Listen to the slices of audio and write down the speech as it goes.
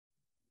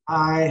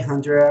Hi,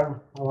 Andrea.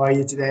 How are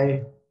you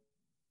today?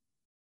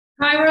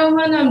 Hi,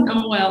 Roman.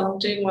 I'm well. I'm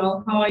doing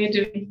well. How are you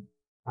doing?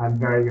 I'm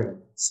very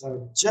good.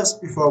 So,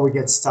 just before we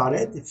get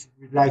started, if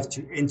you'd like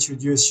to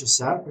introduce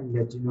yourself and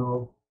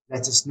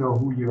let us know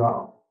who you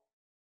are.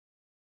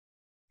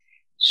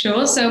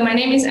 Sure. So my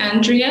name is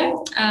Andrea.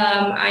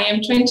 I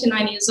am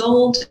 29 years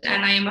old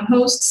and I am a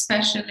host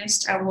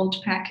specialist at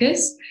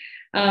Worldpackers.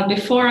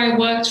 Before I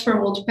worked for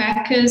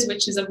Worldpackers,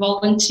 which is a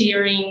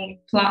volunteering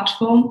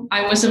platform,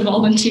 I was a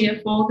volunteer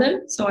for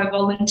them. So I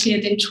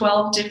volunteered in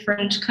 12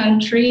 different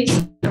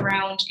countries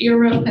around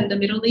Europe and the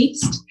Middle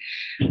East.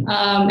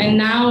 And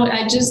now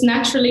I just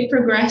naturally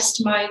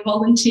progressed my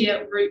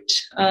volunteer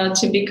route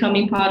to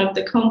becoming part of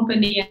the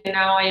company. And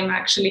now I am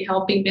actually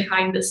helping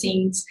behind the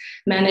scenes,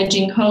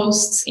 managing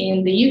hosts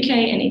in the UK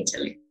and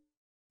Italy.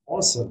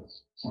 Awesome,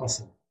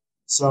 awesome.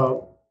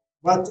 So,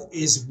 what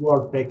is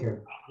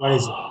Worldpacker? What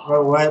is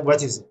it?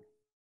 What is it?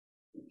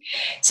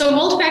 So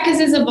Worldpackers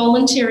is a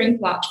volunteering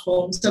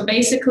platform. So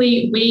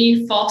basically,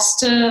 we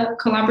foster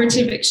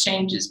collaborative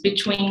exchanges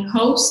between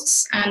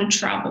hosts and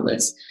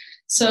travelers.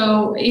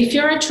 So if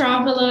you're a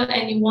traveler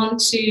and you want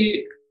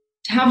to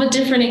have a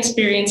different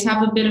experience,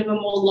 have a bit of a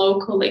more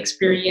local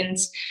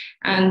experience,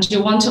 and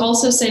you want to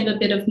also save a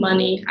bit of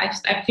money,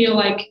 I feel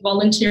like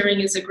volunteering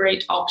is a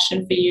great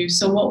option for you.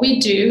 So what we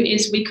do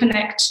is we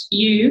connect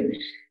you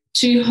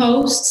to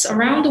hosts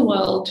around the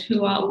world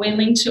who are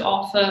willing to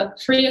offer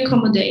free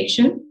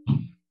accommodation,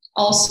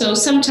 also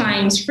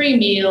sometimes free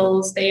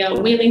meals. They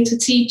are willing to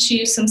teach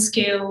you some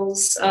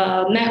skills,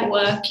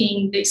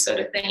 networking, these sort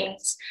of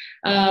things,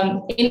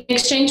 in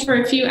exchange for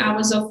a few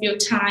hours of your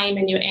time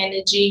and your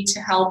energy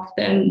to help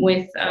them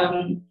with.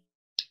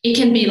 It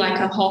can be like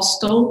a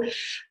hostel,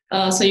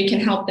 so you can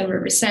help them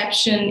with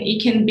reception.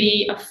 It can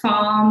be a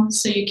farm,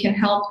 so you can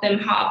help them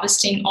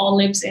harvesting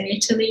olives in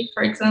Italy,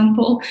 for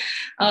example.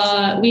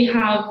 We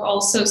have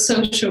also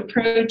social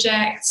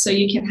projects, so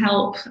you can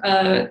help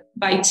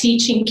by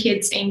teaching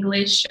kids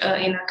English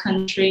in a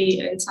country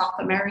in South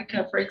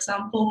America, for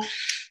example.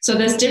 So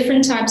there's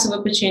different types of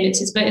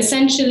opportunities, but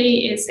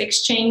essentially it's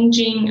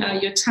exchanging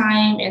your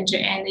time and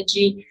your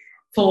energy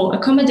for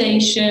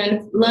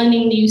accommodation,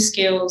 learning new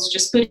skills,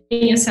 just putting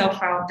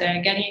yourself out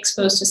there, getting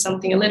exposed to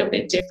something a little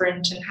bit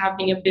different and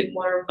having a bit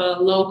more of a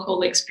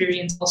local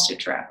experience whilst you're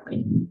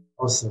traveling.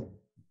 Awesome,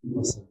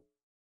 awesome.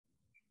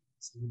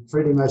 So you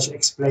pretty much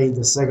explained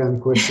the second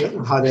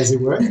question. How does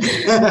it work?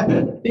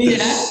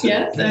 Yeah,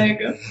 yeah, there you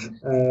go.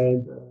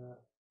 And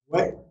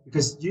why?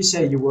 Because you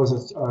say you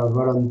was a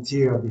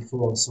volunteer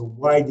before, so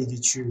why did you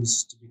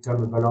choose to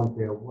become a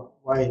volunteer?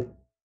 Why?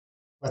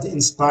 What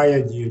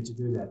inspired you to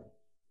do that?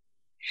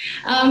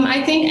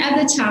 I think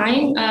at the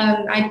time,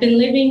 I'd been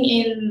living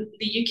in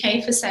the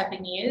UK for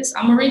 7 years.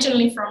 I'm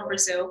originally from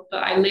Brazil,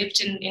 but I lived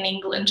in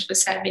England for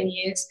 7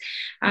 years.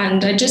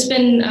 And I'd just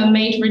been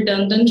made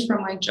redundant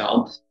from my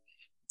job.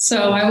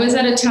 So I was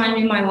at a time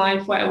in my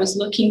life where I was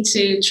looking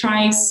to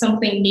try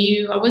something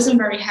new. I wasn't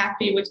very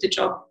happy with the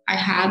job I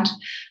had.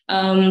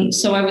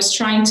 So I was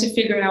trying to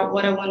figure out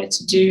what I wanted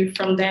to do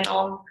from then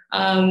on,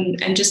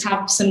 and just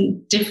have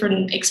some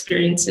different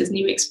experiences,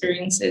 new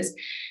experiences.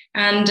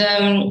 And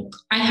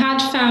I had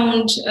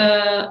found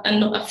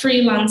a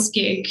freelance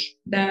gig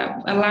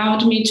that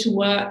allowed me to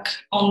work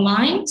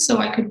online, so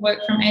I could work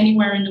from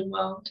anywhere in the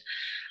world.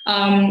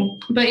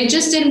 But it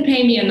just didn't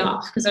pay me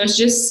enough because I was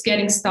just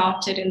getting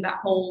started in that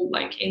whole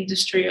like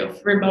industry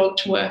of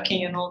remote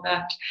working and all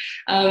that.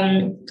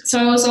 So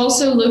I was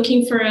also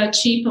looking for a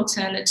cheap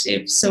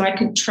alternative so I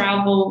could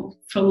travel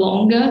for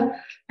longer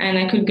and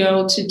I could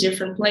go to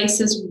different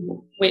places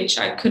which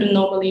I couldn't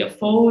normally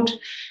afford.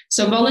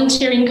 So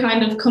volunteering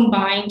kind of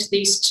combined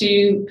these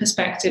two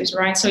perspectives,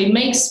 right? So it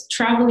makes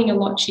traveling a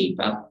lot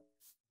cheaper,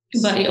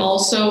 but it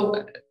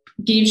also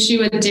gives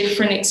you a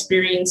different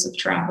experience of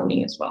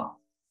traveling as well.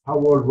 How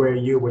old were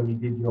you when you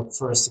did your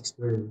first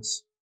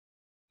experience?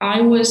 I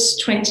was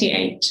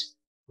 28.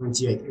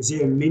 28. Is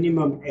it a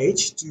minimum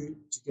age to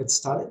get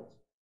started?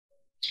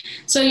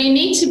 So you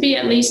need to be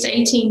at least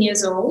 18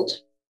 years old.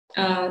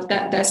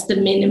 That's the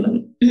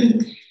minimum.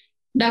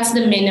 That's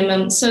the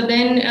minimum. So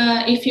then,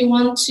 if you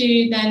want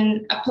to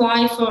then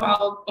apply for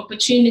our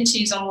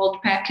opportunities on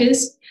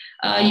Worldpackers,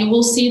 you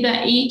will see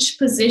that each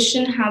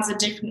position has a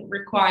different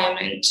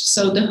requirement.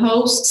 So the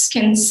hosts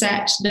can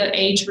set the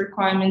age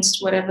requirements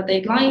to whatever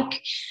they'd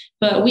like.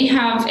 But we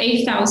have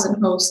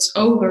 8,000 hosts,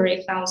 over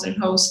 8,000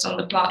 hosts on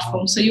the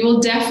platform. So you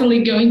will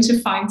definitely going to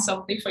find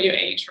something for your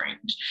age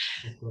range.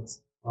 Of course.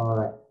 All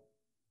right.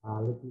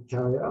 Let me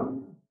carry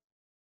on.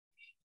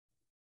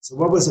 So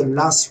what was the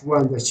last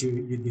one that you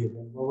did,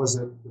 and what was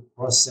the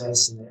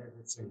process and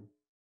everything?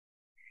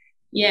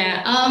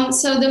 Yeah,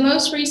 so the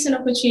most recent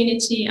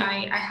opportunity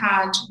I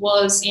had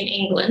was in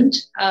England.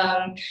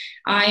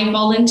 I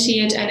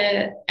volunteered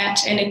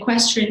at an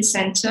equestrian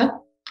center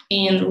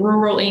in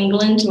rural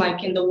England,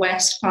 like in the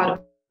west part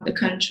of the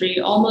country,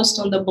 almost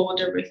on the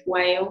border with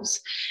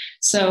Wales.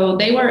 So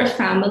they were a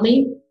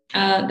family.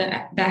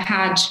 that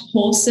had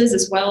horses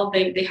as well.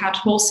 They had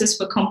horses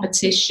for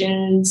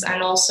competitions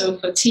and also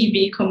for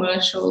TV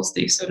commercials,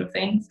 these sort of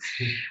things.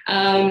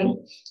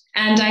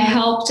 And I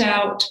helped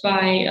out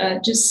by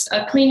just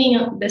cleaning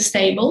up the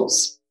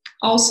stables,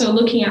 also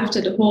looking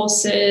after the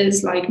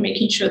horses, like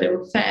making sure they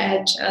were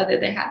fed, that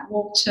they had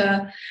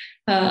water,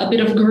 a bit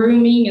of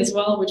grooming as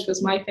well, which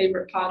was my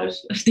favorite part of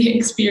the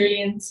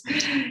experience.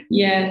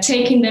 Yeah,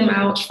 taking them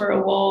out for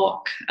a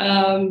walk,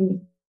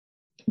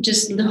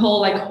 just the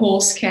whole like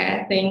horse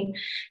care thing.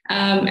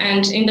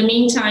 And in the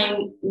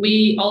meantime,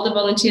 all the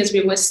volunteers,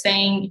 we were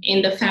staying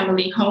in the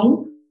family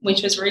home,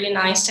 which was really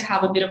nice to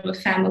have a bit of a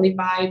family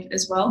vibe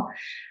as well.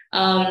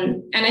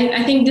 And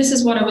I think this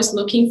is what I was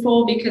looking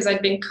for, because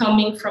I'd been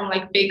coming from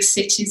like big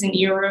cities in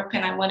Europe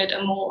and I wanted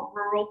a more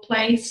rural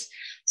place.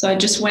 So I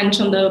just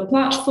went on the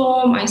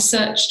platform, I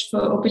searched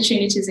for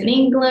opportunities in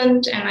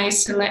England, and I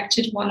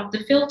selected one of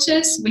the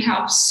filters. We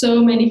have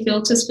so many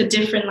filters for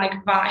different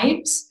like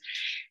vibes.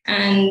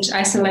 And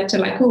I selected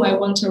like, oh, I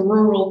want a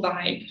rural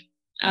vibe.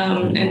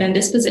 And then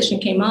this position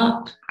came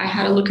up. I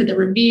had a look at the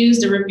reviews.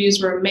 The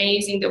reviews were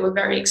amazing. They were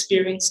very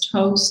experienced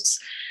hosts.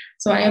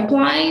 So I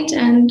applied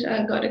and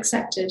got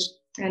accepted.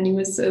 And it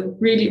was a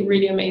really,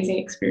 really amazing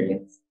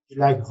experience. You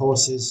like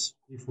horses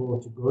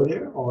before to go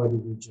there, or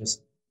did you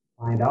just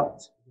find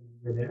out when you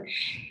were there?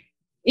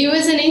 It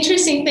was an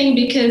interesting thing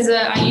because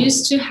I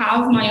used to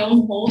have my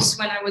own horse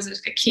when I was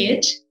a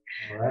kid.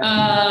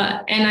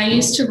 Right. And I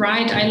used to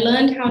ride. I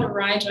learned how to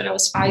ride when I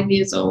was 5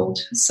 years old.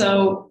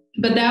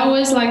 But that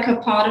was like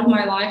a part of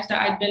my life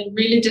that I'd been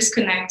really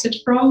disconnected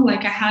from.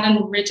 Like I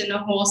hadn't ridden a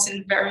horse in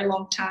a very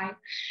long time.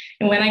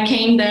 And when I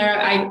came there,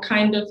 I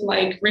kind of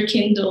like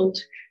rekindled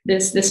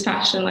this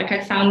passion. Like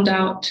I found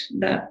out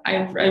that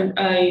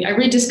I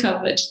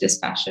rediscovered this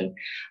passion.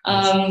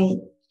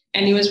 And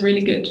it was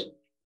really good.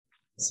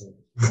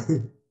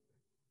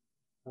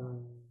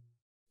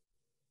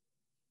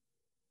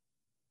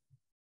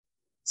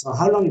 So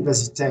how long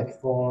does it take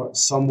for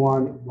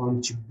someone who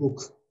wants to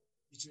book?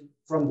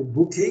 From the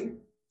booking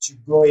to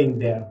going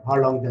there, how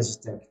long does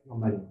it take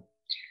normally?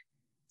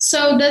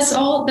 So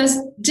there's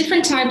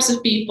different types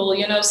of people.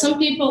 You know, some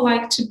people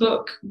like to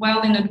book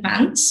well in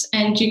advance,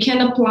 and you can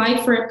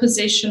apply for a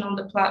position on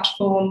the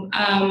platform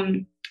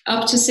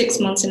up to 6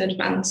 months in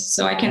advance.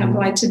 So I can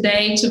apply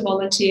today to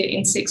volunteer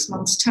in 6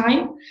 months'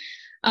 time.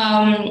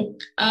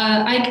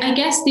 I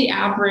guess the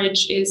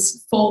average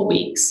is 4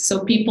 weeks.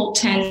 So people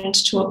tend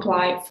to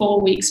apply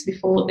 4 weeks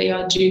before they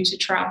are due to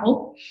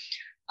travel.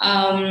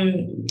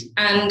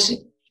 And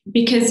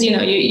because, you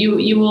know,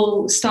 you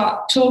will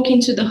start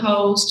talking to the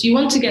host. You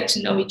want to get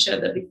to know each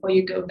other before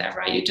you go there,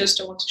 right? You just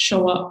don't want to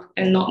show up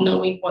and not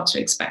knowing what to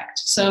expect.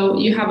 So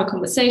you have a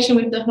conversation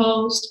with the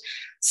host.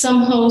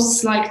 Some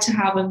hosts like to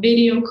have a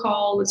video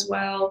call as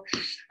well,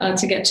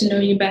 to get to know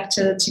you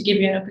better, to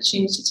give you an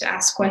opportunity to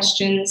ask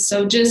questions.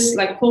 So just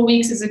like 4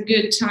 weeks is a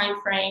good time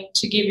frame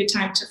to give you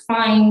time to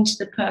find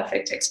the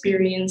perfect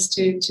experience,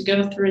 to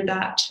go through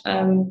that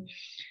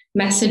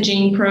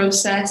messaging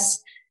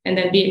process and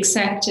then be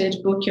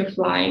accepted, book your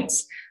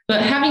flights.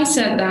 But having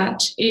said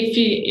that,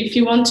 if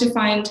you want to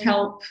find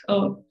help,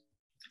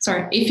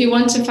 if you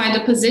want to find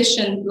a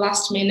position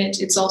last minute,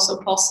 it's also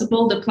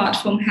possible. The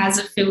platform has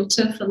a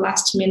filter for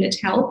last minute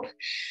help.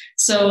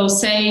 So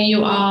say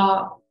you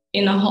are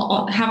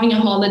having a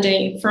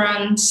holiday in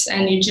France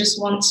and you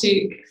just want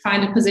to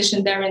find a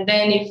position there and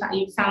then, if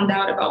you found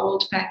out about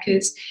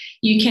Worldpackers,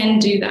 you can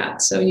do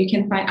that. So you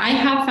can I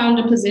have found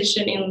a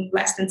position in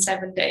less than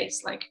 7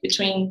 days, like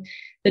between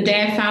the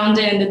day I found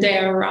it and the day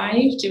I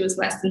arrived, it was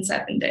less than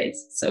 7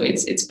 days. So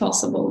it's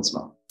possible as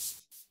well.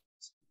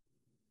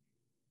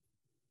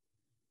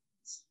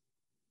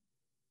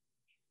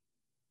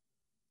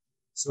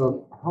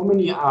 So how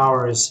many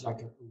hours,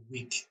 like a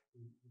week,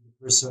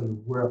 the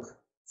person work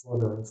for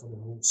the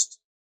host?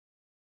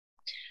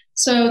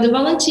 So the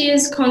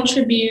volunteers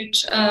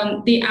contribute,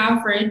 the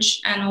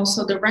average and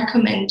also the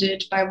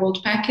recommended by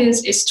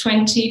Worldpackers is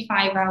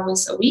 25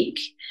 hours a week.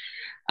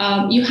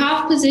 You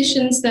have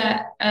positions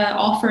that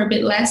offer a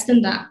bit less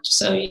than that.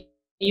 So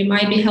you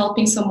might be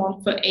helping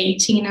someone for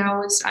 18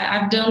 hours.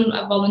 I've done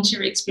a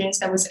volunteer experience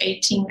that was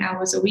 18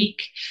 hours a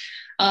week.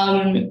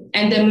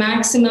 And the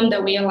maximum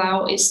that we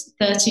allow is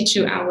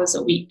 32 hours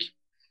a week.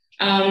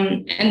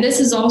 And this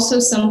is also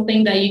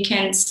something that you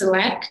can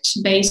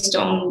select based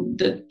on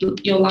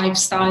your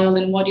lifestyle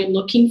and what you're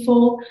looking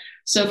for.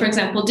 So for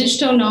example,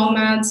 digital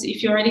nomads,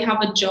 if you already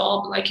have a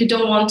job, like you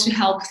don't want to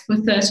help for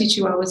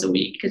 32 hours a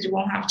week because you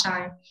won't have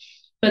time.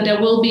 But there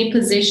will be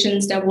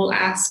positions that will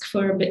ask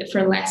for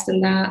less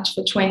than that,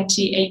 for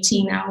 20,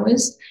 18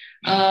 hours.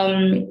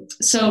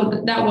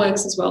 So that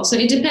works as well. So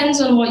it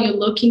depends on what you're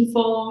looking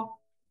for.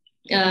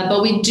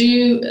 But we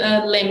do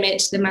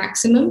limit the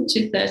maximum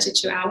to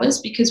 32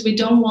 hours because we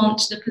don't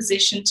want the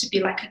position to be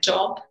like a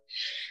job.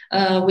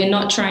 We're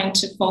not trying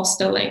to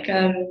foster like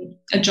a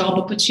job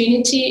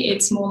opportunity.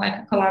 It's more like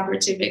a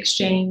collaborative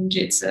exchange.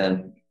 It's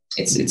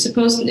not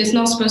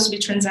supposed to be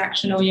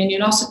transactional, and you're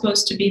not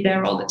supposed to be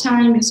there all the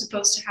time. You're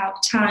supposed to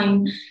have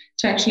time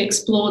to actually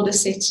explore the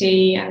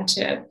city and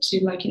to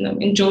like,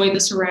 enjoy the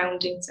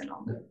surroundings and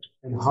all that.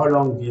 And how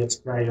long the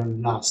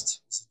experience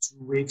last? Is it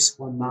 2 weeks,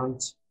 1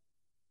 month?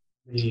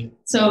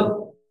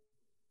 So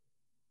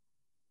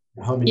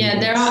how many yeah,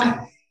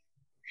 days?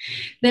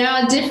 there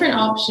are different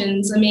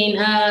options. I mean,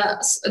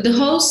 the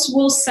host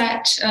will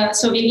set,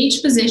 so in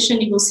each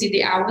position, you will see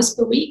the hours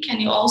per week,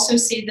 and you also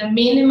see the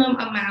minimum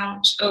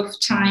amount of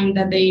time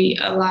that they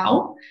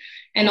allow,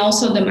 and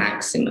also the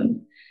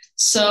maximum.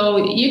 So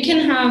you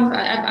can have,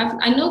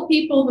 I know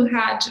people who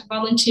had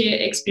volunteer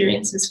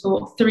experiences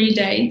for 3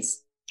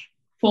 days,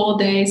 4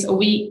 days, a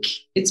week,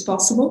 it's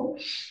possible.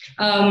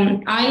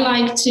 I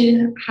like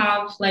to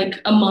have like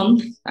a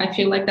month. I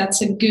feel like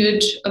that's a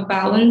good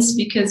balance,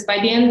 because by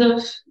the end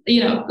of,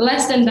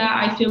 less than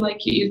that, I feel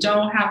like you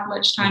don't have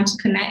much time to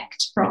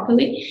connect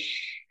properly.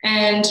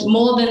 And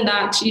more than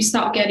that, you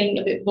start getting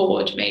a bit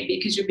bored, maybe,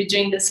 because you'll be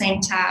doing the same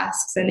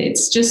tasks and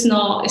it's just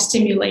not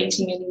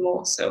stimulating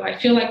anymore. So I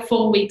feel like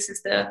 4 weeks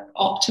is the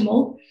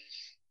optimal.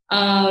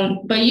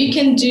 But you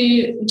can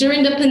do,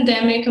 during the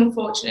pandemic,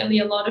 unfortunately,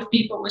 a lot of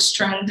people were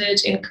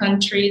stranded in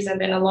countries, and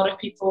then a lot of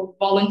people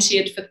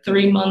volunteered for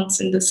 3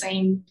 months in the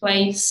same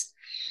place.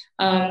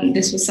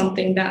 This was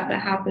something that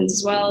happens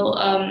as well.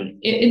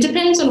 It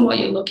depends on what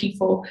you're looking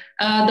for.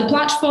 The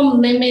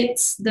platform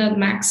limits the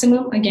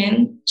maximum,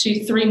 again,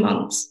 to 3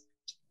 months,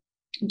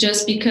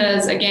 just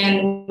because,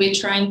 again, we're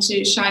trying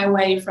to shy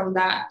away from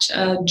that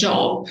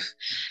job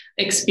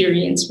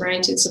experience,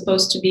 right? It's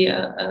supposed to be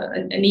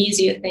an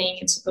easier thing.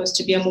 It's supposed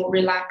to be a more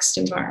relaxed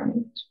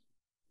environment.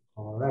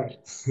 All right.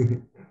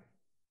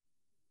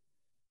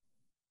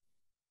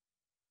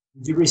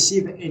 Did you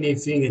receive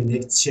anything in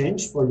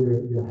exchange for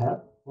your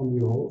help from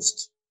your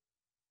host?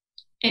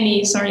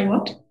 Sorry,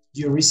 what?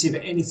 Do you receive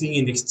anything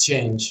in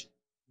exchange?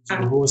 Did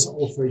your host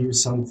offer you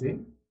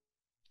something?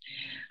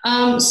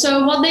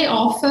 So what they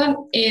offer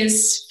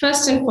is,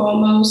 first and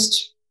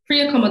foremost,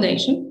 free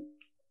accommodation.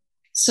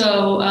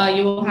 So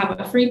you will have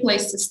a free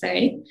place to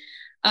stay.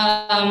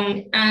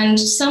 And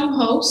some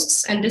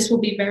hosts, and this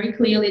will be very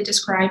clearly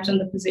described on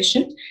the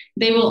position,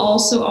 they will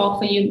also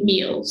offer you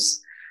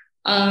meals.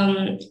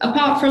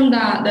 Apart from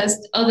that, there's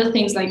other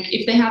things, like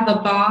if they have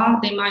a bar,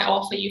 they might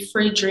offer you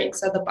free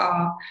drinks at the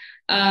bar.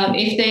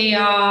 If they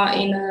are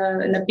in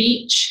a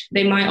beach,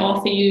 they might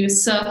offer you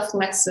surf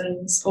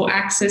lessons or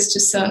access to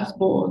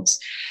surfboards.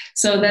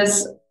 So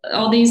there's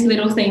all these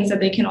little things that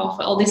they can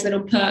offer, all these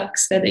little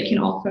perks that they can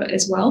offer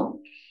as well.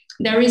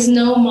 There is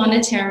no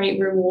monetary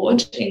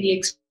reward in the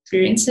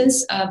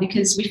experiences,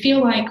 because we feel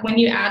like when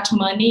you add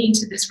money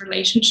into this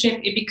relationship,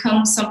 it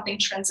becomes something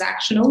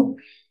transactional.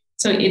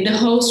 So the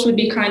host would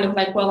be kind of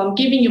like, well, I'm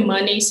giving you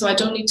money, so I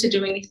don't need to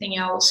do anything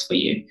else for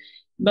you.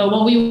 But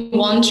what we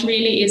want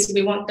really is,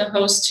 we want the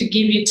host to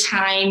give you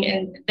time,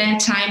 and their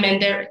time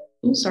and their,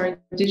 oh, sorry,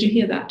 did you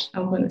hear that?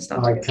 I'm going to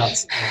stop. I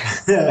cut.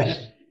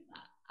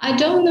 I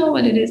don't know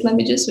what it is. Let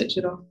me just switch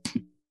it off.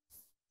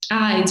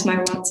 It's my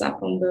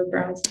WhatsApp on the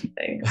browser.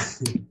 There you go.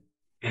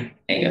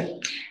 There you go.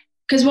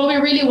 Because what we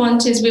really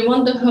want is, we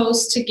want the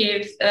host to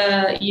give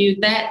you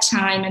their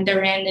time and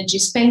their energy,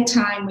 spend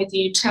time with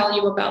you, tell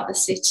you about the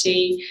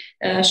city,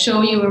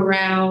 show you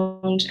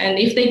around. And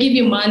if they give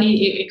you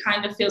money, it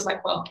kind of feels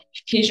like, well,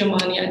 here's your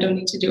money. I don't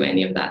need to do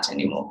any of that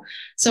anymore.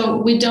 So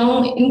we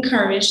don't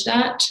encourage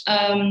that.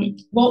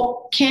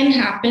 What can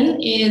happen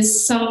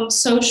is some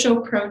social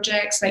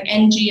projects like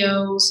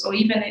NGOs or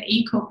even an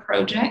eco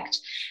project,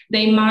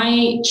 they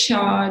might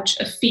charge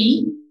a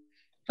fee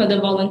for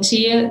the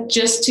volunteer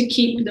just to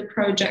keep the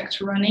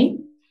project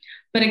running.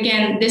 But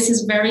again, this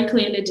is very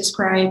clearly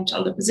described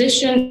on the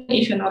position.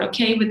 If you're not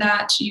okay with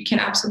that, you can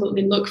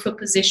absolutely look for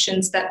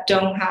positions that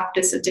don't have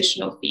this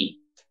additional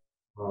fee.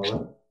 All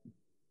right.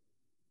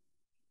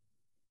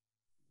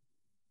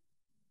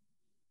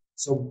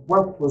 So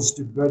what was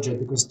the budget?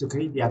 Because to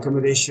create the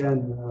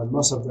accommodation,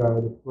 most of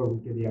the people will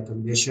get the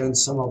accommodation,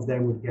 some of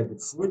them will get the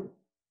food.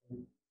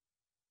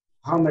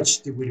 How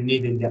much do we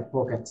need in their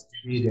pocket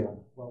to be there?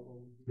 What will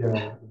be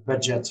the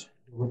budget,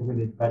 the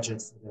recommended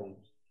budget for them?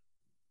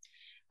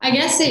 I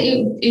guess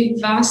it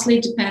vastly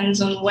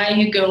depends on where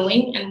you're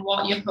going and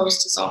what your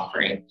host is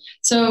offering.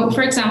 So,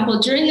 for example,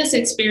 during this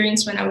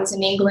experience when I was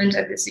in England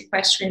at this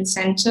equestrian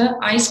center,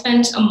 I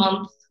spent a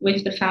month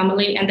with the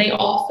family, and they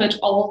offered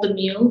all the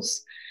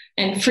meals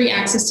and free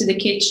access to the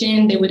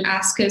kitchen. They would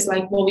ask us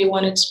like what we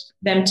wanted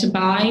them to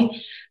buy.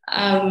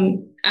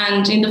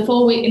 And in the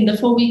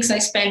 4 weeks I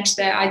spent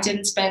there, I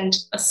didn't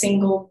spend a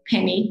single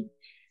penny.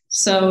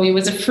 So it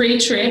was a free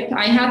trip.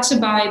 I had to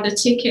buy the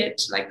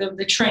ticket, like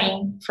the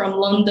train from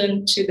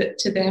London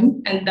to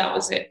them, and that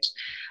was it.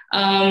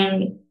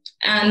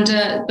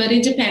 But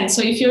it depends.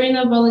 So if you're in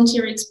a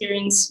volunteer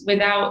experience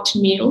without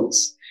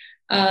meals,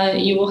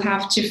 you will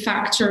have to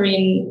factor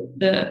in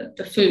the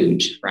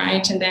food,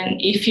 right? And then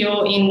if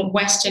you're in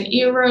Western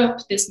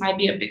Europe, this might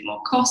be a bit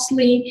more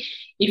costly.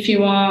 If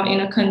you are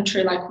in a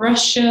country like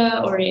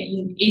Russia or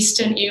in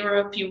Eastern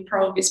Europe, you'll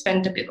probably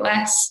spend a bit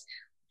less.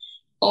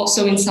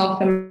 Also in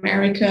South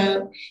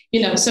America,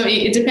 so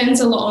it depends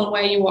a lot on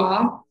where you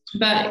are.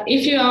 But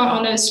if you are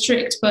on a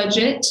strict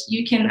budget,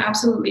 you can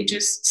absolutely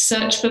just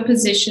search for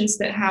positions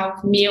that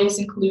have meals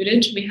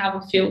included. We have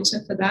a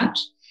filter for that.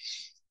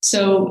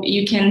 So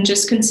you can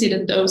just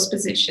consider those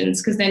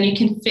positions because then you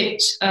can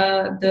fit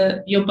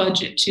your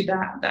budget to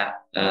that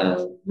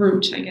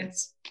route, I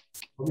guess.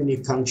 How many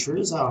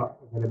countries are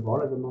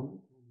available at the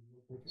moment?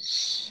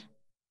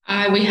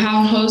 We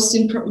have hosts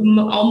in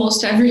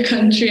almost every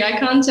country. I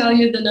can't tell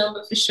you the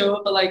number for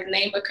sure, but like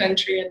name a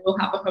country and we'll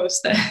have a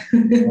host there.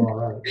 All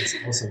right, that's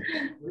awesome.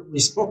 We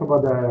spoke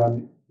about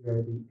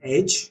the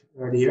age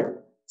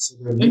earlier. So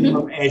the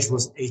minimum age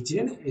was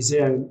 18. Is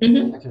there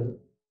like a,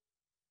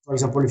 for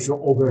example, if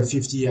you're over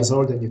 50 years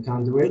old and you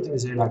can't do it,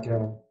 is there like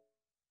a...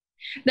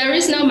 There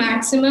is no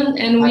maximum,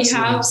 and we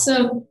have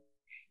some...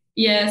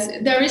 Yes,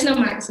 there is no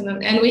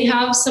maximum. And we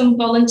have some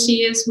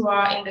volunteers who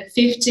are in the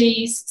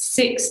 50s,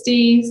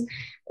 60s.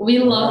 We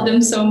love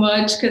them so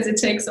much because it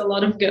takes a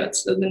lot of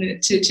guts, doesn't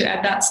it, to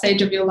at that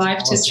stage of your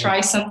life to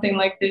try something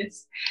like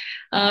this.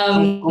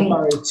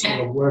 Compared to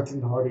a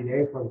working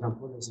holiday, for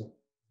example, there's a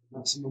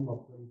maximum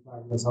of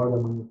 35 years old,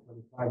 and when you're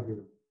 35,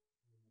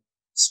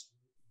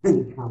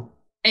 you're...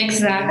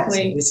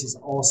 Exactly. This is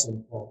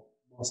awesome for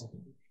most of the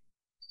people.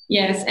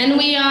 Yes, and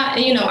we are,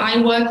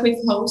 I work with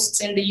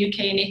hosts in the UK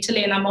and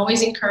Italy, and I'm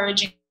always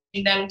encouraging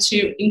them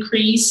to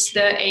increase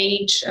the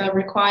age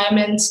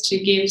requirements to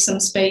give some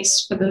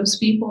space for those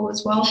people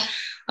as well.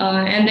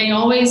 And they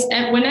always,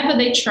 whenever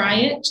they try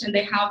it and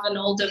they have an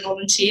older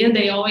volunteer,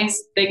 they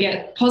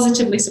get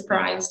positively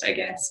surprised, I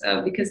guess,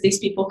 because these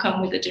people come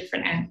with a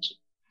different energy.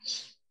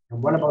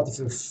 And what about if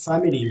a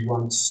family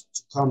wants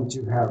to come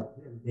to help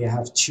and they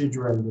have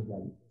children with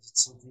them? Is it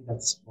something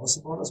that's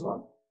possible as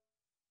well?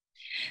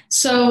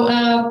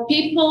 So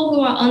people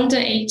who are under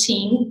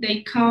 18,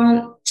 they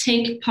can't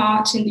take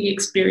part in the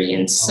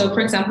experience. So for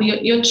example,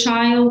 your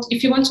child,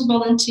 if you want to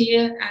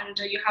volunteer and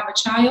you have a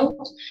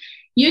child,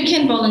 you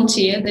can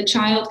volunteer. The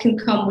child can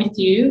come with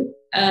you,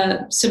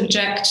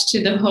 subject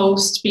to the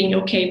host being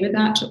okay with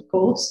that, of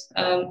course.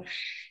 But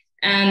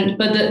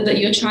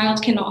your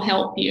child cannot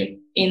help you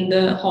in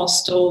the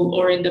hostel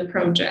or in the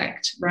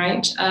project,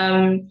 right?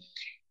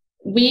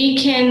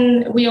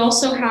 We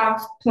also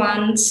have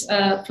plans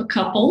for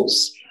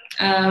couples.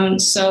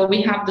 So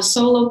we have the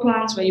solo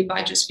plans where you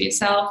buy just for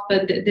yourself,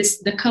 but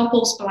the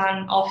couples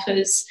plan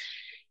offers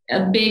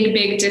a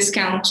big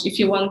discount if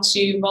you want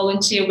to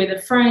volunteer with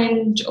a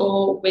friend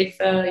or with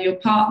your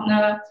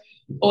partner,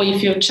 or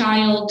if your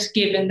child,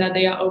 given that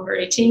they are over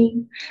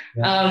 18.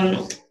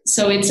 Yeah.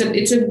 So it's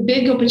a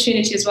big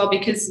opportunity as well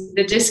because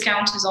the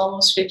discount is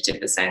almost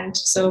 50%.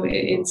 So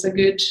it's a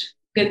good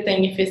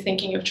thing if you're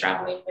thinking of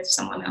traveling with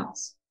someone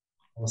else.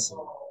 Awesome.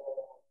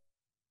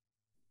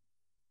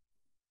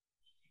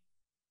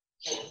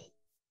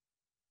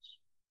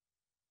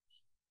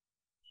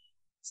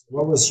 So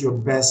what was your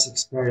best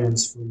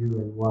experience for you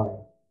and why?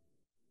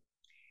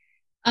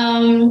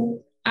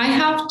 I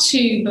have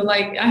two, but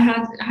like I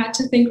had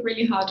to think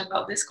really hard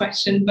about this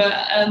question. But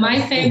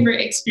my favorite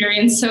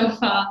experience so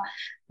far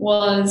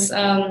was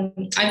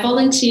I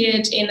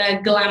volunteered in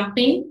a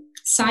glamping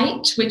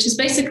site, which is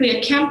basically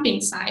a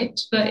camping site,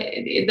 but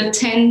the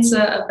tents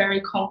are very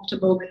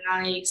comfortable and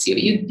nice.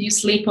 You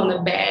sleep on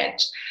a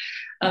bed.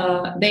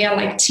 They are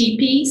like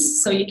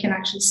teepees, so you can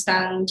actually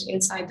stand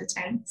inside the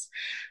tents.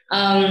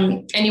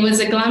 And it was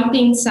a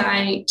glamping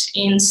site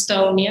in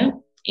Estonia,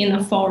 in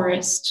a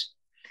forest.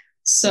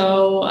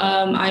 So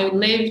I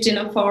lived in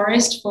a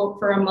forest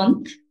for a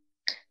month.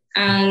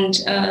 And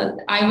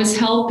I was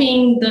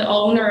helping the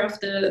owner of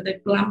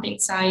the glamping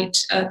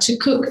site to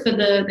cook for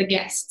the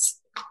guests.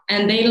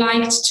 And they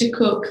liked to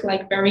cook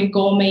like very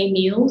gourmet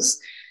meals.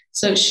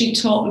 So she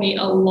taught me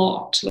a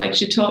lot. Like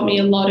she taught me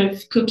a lot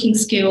of cooking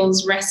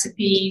skills,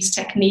 recipes,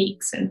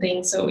 techniques, and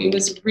things. So it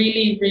was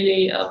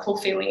really a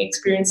fulfilling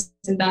experience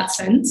in that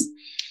sense.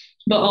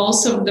 But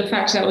also the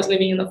fact that I was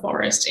living in the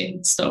forest in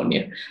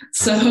Estonia.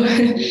 So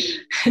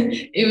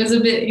it was a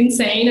bit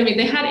insane. I mean,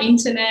 they had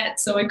internet,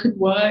 so I could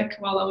work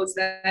while I was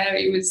there.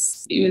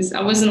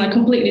 I wasn't like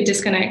completely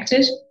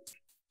disconnected,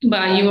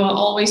 but you are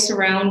always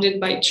surrounded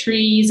by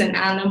trees and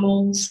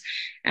animals.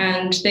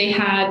 And they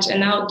had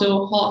an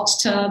outdoor hot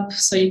tub,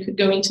 so you could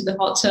go into the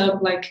hot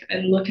tub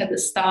and look at the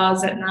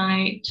stars at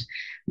night.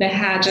 They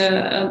had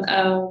a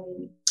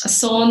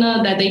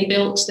sauna that they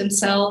built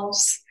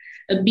themselves,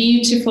 a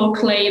beautiful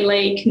clay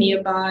lake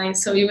nearby.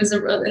 So it was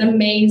an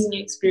amazing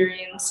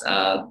experience.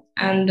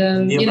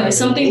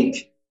 Something.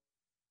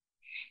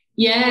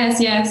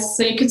 Yes.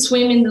 So you could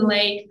swim in the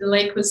lake. The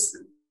lake was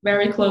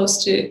very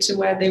close to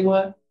where they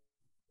were.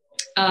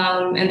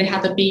 And they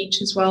had the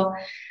beach as well.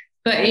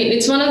 But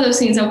it's one of those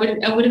things I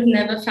would have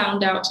never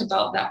found out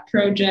about that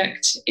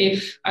project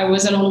if I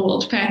wasn't on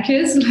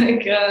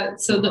Worldpackers.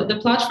 So the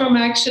platform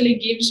actually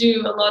gives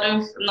you a lot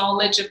of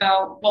knowledge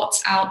about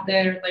what's out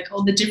there, like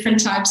all the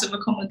different types of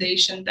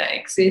accommodation that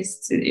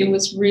exists. It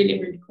was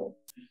really cool.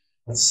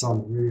 That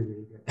sounds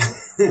really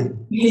good.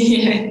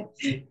 Yeah,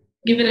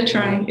 give it a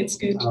try. It's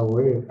good. I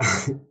will.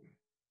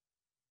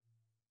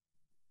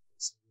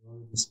 So we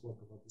already spoke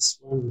about this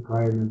one,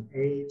 requirement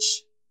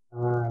age.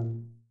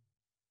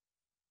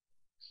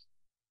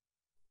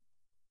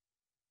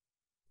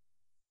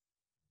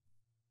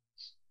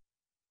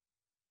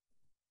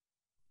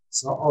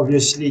 So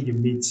obviously you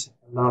meet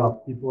a lot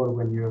of people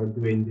when you're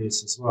doing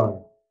this as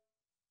well.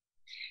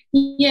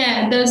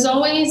 Yeah, there's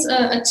always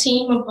a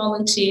team of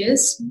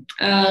volunteers.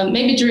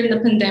 Maybe during the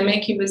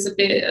pandemic, it was a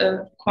bit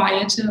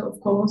quieter, of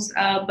course,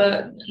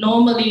 but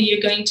normally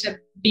you're going to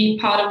be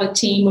part of a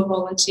team of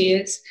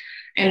volunteers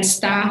and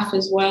staff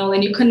as well,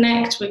 and you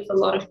connect with a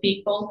lot of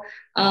people.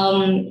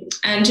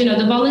 And you know,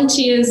 the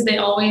volunteers,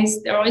 they're always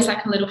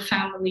like a little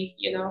family,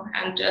 you know,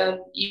 and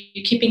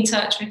you keep in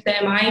touch with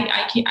them.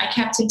 I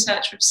kept in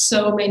touch with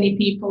so many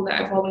people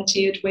that I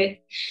volunteered with.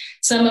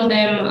 Some of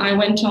them I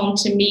went on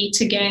to meet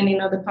again in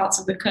other parts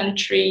of the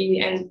country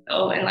and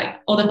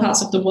like other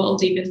parts of the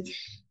world even,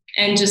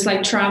 and just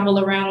like travel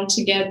around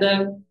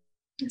together.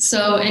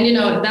 So, and you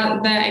know,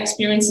 that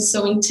experience is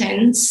so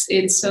intense.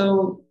 It's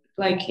so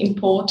like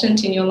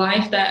important in your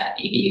life that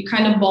you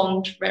kind of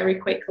bond very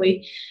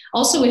quickly.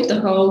 Also with the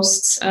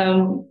hosts,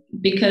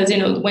 because you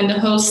know when the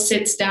host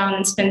sits down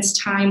and spends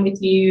time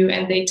with you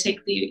and they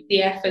take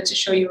the effort to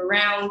show you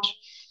around.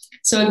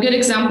 So a good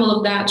example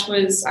of that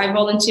was I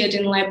volunteered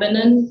in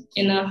Lebanon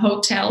in a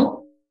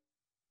hotel.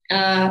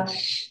 Uh,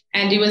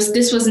 and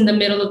this was in the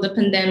middle of the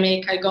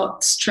pandemic. I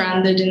got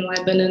stranded in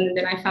Lebanon, and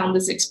then I found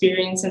this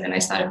experience, and then I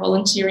started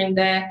volunteering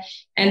there.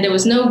 And there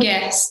was no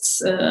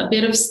guests, a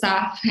bit of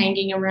staff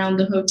hanging around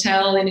the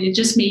hotel, and it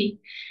just me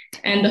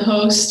and the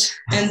host.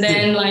 And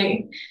then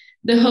like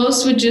the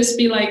host would just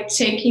be like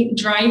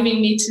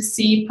driving me to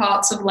see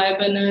parts of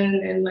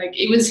Lebanon, and like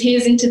it was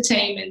his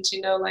entertainment,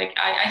 you know. Like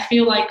I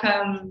feel like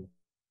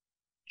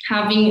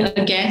having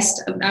a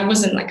guest, I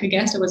wasn't like a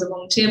guest, I was a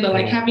volunteer, but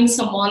like having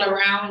someone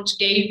around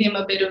gave him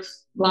a bit of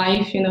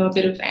life, you know, a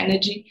bit of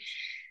energy.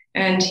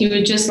 And he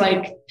would just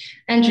like,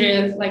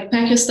 Andrea, like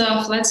pack your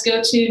stuff, let's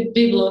go to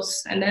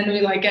Biblos. And then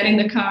we like get in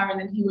the car and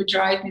then he would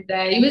drive me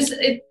there.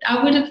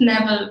 I would have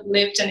never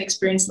lived an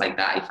experience like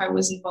that if I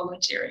wasn't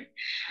volunteering.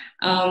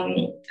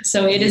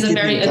 So it is a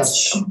very,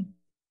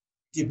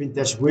 keep in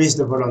touch with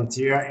the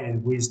volunteer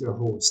and with the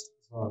host.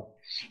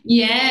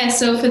 Yeah,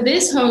 so for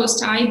this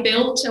host, I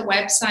built a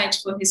website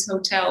for his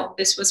hotel.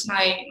 This was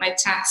my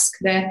task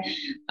there.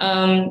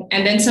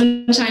 And then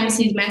sometimes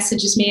he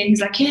messages me and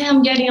he's like, yeah,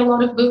 I'm getting a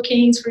lot of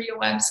bookings for your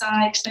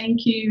website.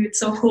 Thank you. It's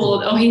so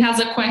cool. Oh, he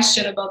has a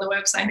question about the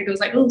website. He goes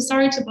like, oh,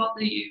 sorry to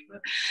bother you.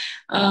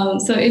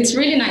 So it's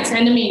really nice.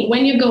 And I mean,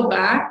 when you go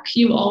back,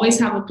 you always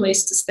have a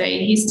place to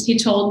stay. He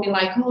told me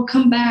like, oh,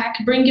 come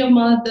back, bring your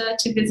mother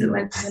to visit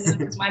Lebanon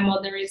because my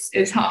mother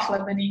is half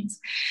Lebanese.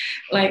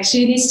 Like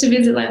she needs to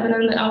visit Lebanon.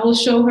 I will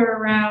show her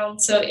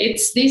around. So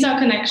these are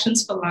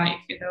connections for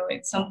life. You know,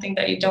 it's something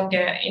that you don't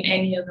get in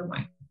any other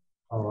way.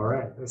 All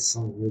right, that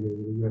sounds really,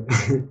 really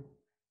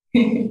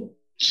good.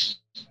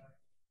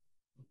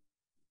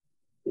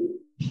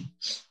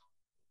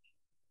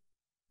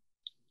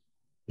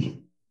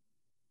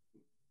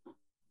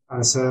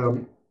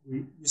 So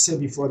you said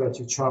before that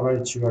you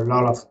traveled to a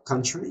lot of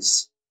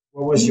countries.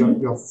 What was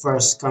your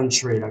first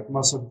country? Like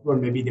most of people,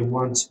 maybe they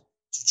want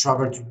to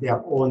travel to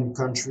their own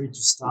country to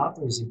start,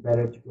 or is it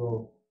better to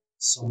go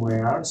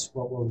somewhere else?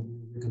 What would you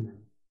recommend?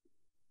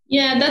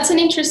 Yeah, that's an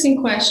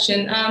interesting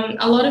question.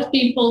 A lot of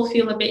people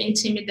feel a bit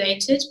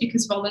intimidated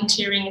because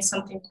volunteering is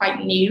something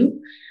quite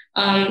new.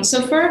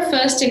 So for a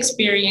first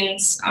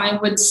experience, I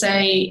would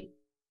say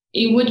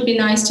it would be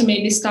nice to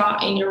maybe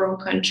start in your own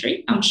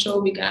country. I'm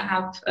sure we're going to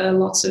have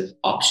lots of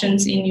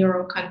options in your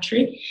own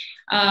country.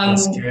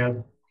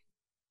 Scared.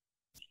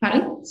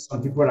 Pardon?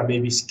 Some people are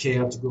maybe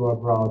scared to go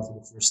abroad for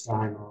the first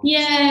time.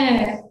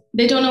 Yeah,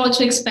 they don't know what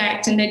to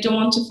expect and they don't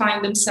want to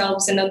find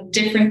themselves in a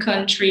different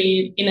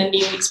country in a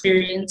new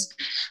experience.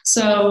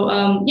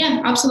 So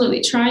yeah,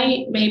 absolutely.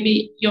 Try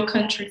maybe your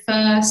country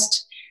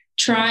first.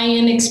 Try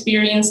an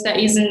experience that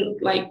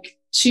isn't like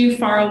too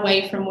far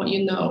away from what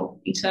you know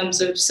in terms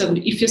of, so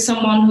if you're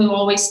someone who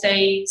always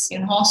stays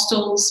in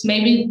hostels,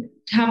 maybe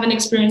have an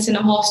experience in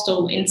a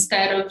hostel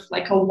instead of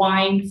like a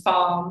wine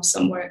farm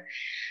somewhere.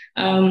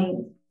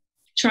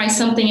 Try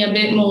something a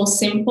bit more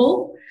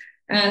simple,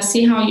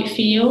 see how you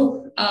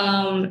feel.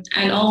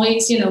 And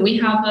always, you know, we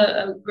have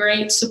a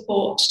great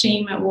support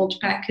team at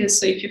Worldpacker.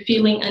 So if you're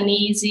feeling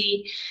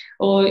uneasy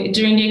or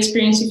during the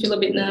experience you feel a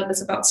bit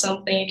nervous about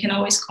something, you can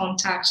always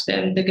contact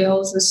them. The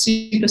girls are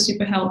super,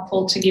 super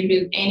helpful to give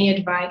you any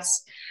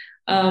advice.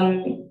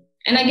 And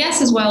I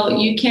guess as well,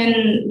 you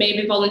can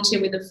maybe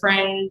volunteer with a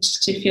friend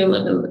to feel a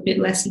little bit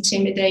less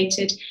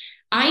intimidated.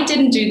 I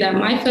didn't do that.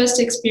 My first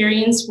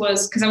experience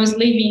was because I was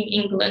living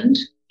in England.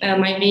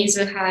 My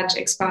visa had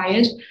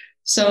expired.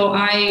 So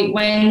I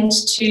went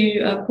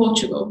to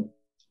Portugal.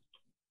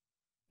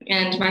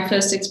 And my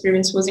first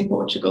experience was in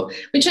Portugal,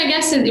 which I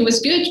guess it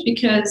was good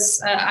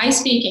because I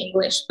speak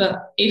English.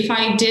 But if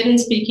I didn't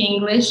speak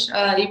English,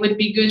 it would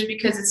be good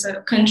because it's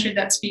a country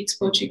that speaks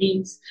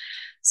Portuguese.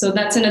 So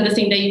that's another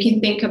thing that you can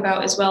think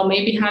about as well.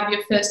 Maybe have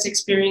your first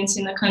experience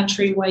in a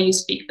country where you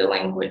speak the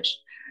language.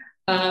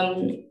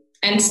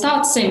 And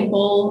start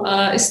simple.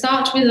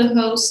 Start with a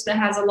host that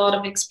has a lot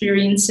of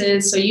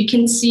experiences, so you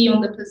can see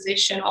on the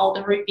position all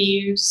the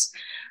reviews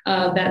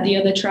that the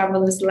other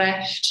travelers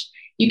left.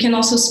 You can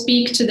also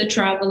speak to the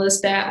travelers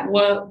that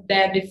were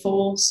there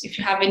before. So if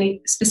you have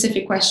any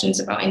specific questions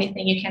about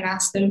anything, you can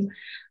ask them.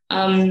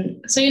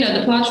 So,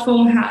 the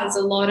platform has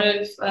a lot of,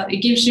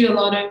 it gives you a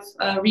lot of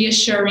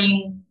reassuring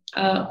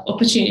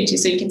opportunities.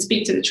 So you can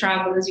speak to the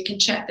travelers, you can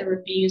check the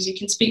reviews, you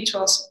can speak to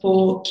our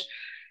support,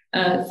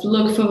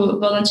 look for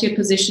volunteer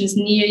positions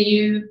near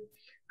you.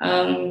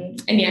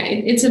 And yeah,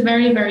 it's a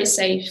very, very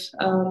safe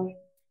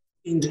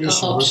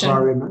English option.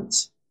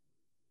 requirements.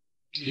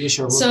 English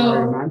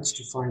requirements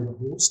to find a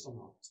host or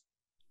not?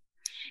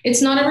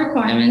 It's not a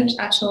requirement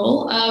at all.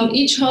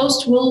 Each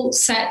host will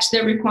set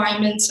the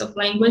requirements of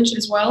language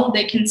as well.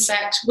 They can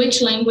set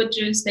which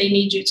languages they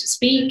need you to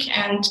speak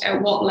and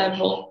at what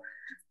level.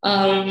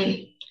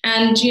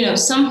 And,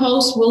 some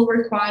hosts will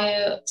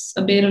require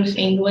a bit of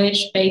English,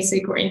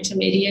 basic or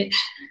intermediate,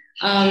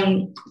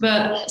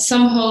 but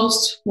some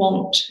hosts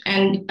won't.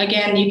 And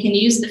again, you can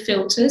use the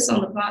filters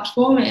on the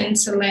platform and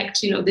select,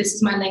 this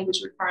is my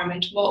language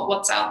requirement,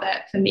 what's out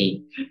there for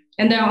me.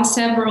 And there are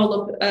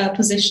several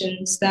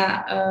positions that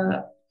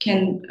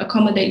can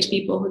accommodate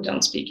people who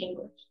don't speak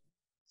English.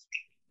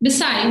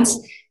 Besides,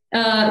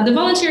 the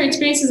volunteer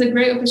experience is a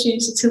great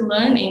opportunity to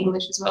learn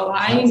English as well.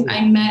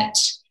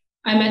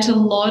 I met a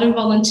lot of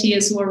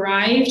volunteers who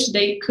arrived.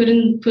 They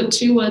couldn't put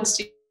two words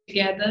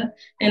together.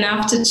 And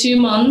after 2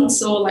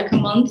 months or like a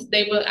month,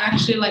 they were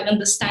actually like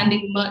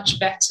understanding much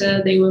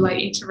better. They were like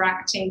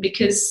interacting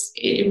because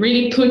it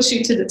really puts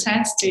you to the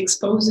test. It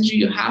exposes you.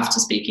 You have to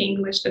speak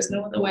English. There's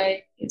no other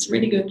way. It's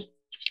really good.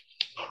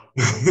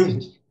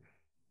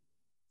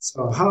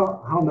 So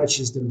how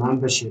much is the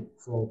membership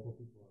for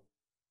people?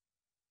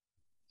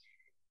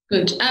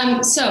 Good.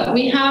 So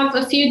we have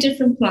a few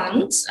different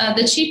plans.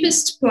 The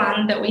cheapest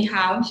plan that we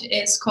have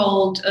is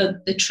called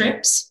the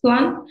Trips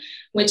plan,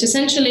 which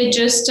essentially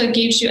just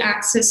gives you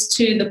access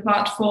to the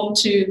platform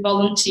to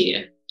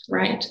volunteer,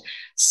 right?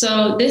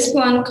 So this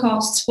plan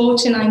costs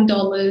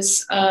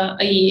 $49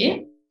 a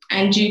year,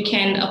 and you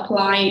can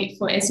apply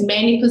for as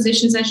many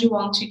positions as you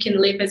want. You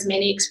can live as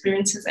many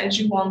experiences as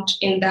you want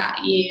in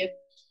that year.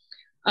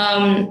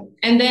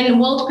 And then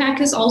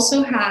Worldpackers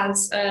also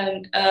has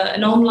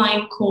an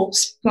online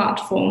course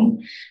platform.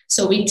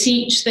 So we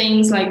teach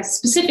things like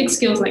specific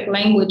skills like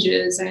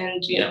languages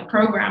and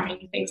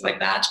programming, things like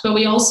that. But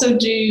we also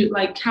do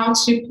like how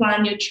to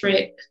plan your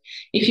trip.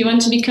 If you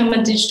want to become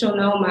a digital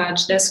nomad,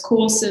 there's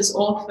courses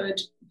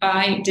offered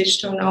by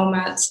digital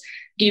nomads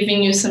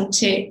giving you some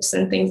tips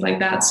and things like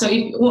that. So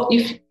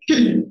if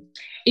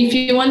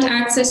you want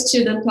access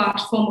to the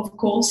platform of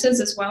courses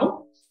as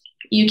well,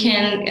 you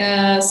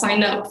can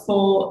sign up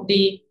for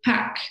the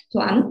pack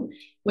plan,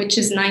 which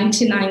is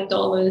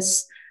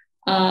 $99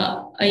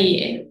 a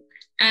year.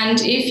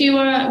 And if you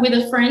are with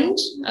a friend,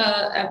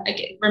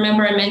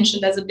 remember I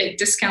mentioned there's a big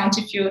discount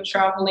if you're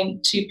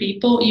traveling 2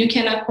 people, you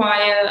can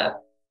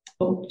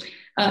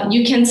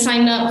you can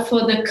sign up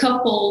for the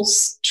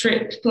couples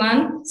trip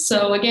plan.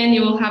 So again,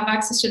 you will have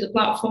access to the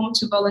platform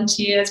to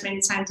volunteer as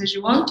many times as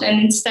you want. And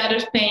instead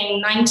of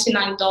paying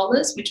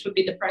 $99, which would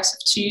be the price of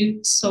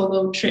 2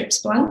 solo trips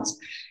plans,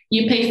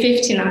 you pay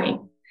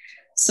 $59.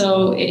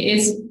 So it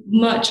is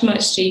much,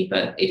 much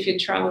cheaper if you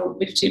travel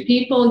with 2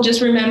 people.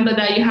 Just remember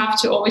that you have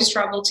to always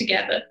travel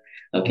together.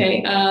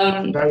 Okay.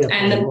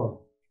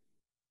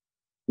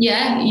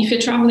 Yeah, if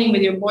you're traveling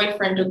with your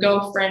boyfriend or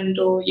girlfriend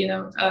or,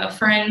 a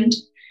friend,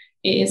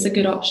 it is a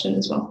good option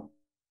as well.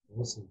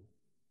 Awesome.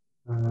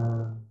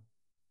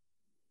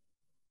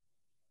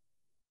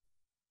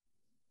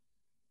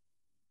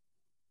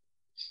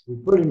 We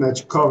pretty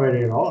much covered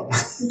it all.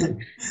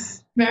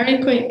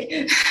 Very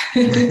quick.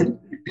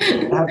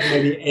 Have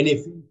maybe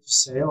anything to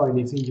say or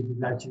anything you would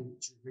like to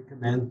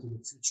recommend to the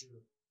future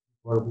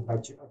or would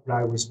like to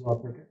apply with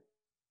Worldpacker?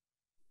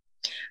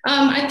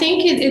 I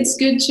think it's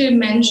good to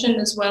mention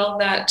as well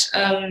that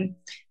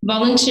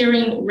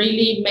volunteering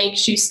really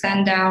makes you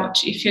stand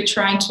out if you're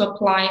trying to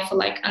apply for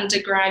like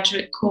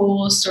undergraduate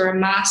course or a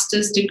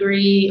master's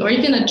degree or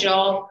even a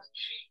job.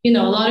 A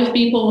lot of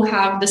people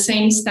have the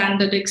same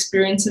standard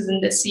experiences in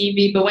the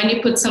CV, but when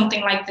you put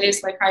something like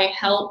this, like I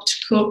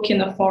helped cook in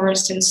a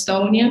forest in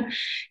Estonia,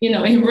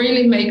 it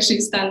really makes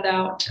you stand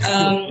out.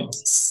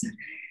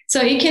 So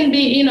it can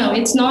be,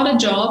 it's not a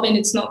job and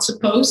it's not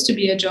supposed to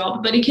be a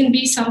job, but it can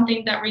be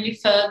something that really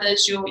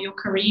furthers your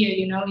career,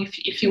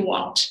 if you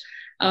want.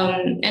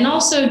 And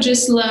also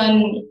just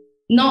learn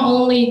not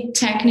only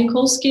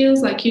technical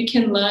skills, like you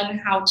can learn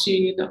how to,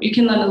 you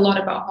can learn a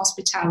lot about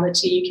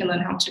hospitality, you can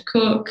learn how to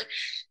cook,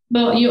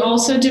 but you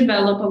also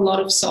develop a lot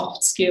of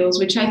soft skills,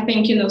 which I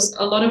think,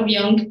 a lot of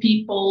young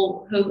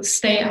people who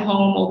stay at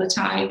home all the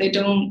time, they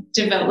don't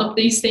develop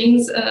these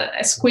things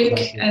as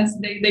quick as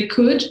they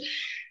could.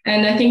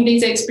 And I think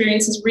these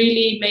experiences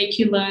really make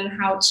you learn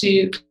how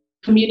to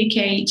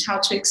communicate, how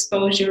to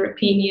expose your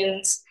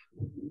opinions,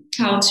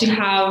 how to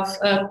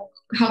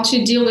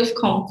deal with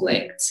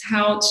conflicts,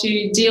 how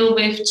to deal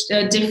with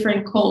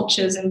different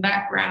cultures and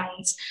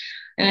backgrounds.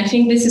 And I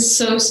think this is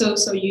so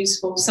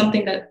useful,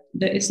 something that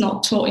is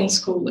not taught in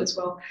school as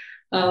well.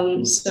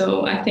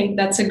 So I think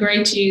that's a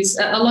great use.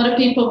 A lot of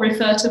people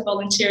refer to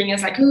volunteering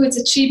as like, oh, it's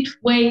a cheap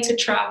way to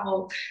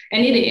travel.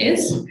 And it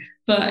is,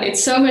 but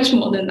it's so much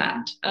more than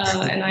that.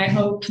 And I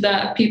hope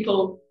that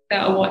people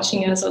that are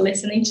watching us or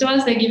listening to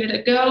us, they give it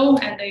a go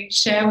and they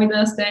share with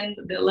us then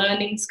the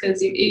learnings, because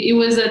it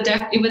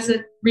was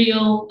a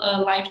real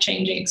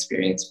life-changing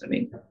experience for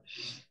me.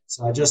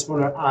 So I just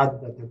want to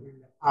add that I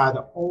will add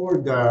all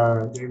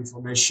the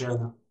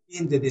information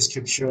in the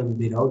description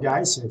below,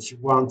 guys. So if you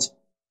want to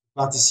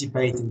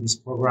participate in this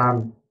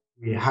program,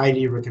 we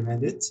highly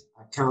recommend it.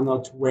 I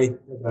cannot wait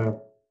for the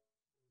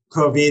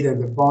COVID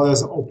and the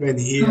borders open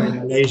here in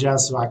Malaysia,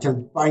 so I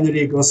can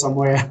finally go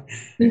somewhere,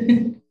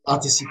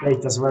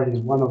 participate as well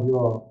in one of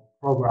your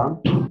programs.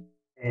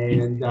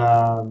 And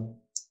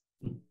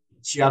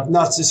if you have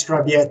not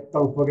subscribed yet,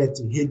 don't forget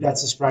to hit that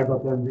subscribe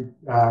button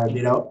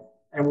below.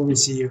 And we will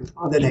see you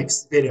on the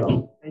next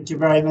video. Thank you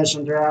very much,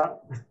 Andrea.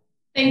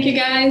 Thank you,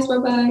 guys.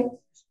 Bye-bye.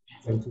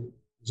 Thank you.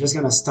 I'm just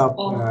going to stop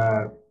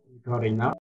recording now.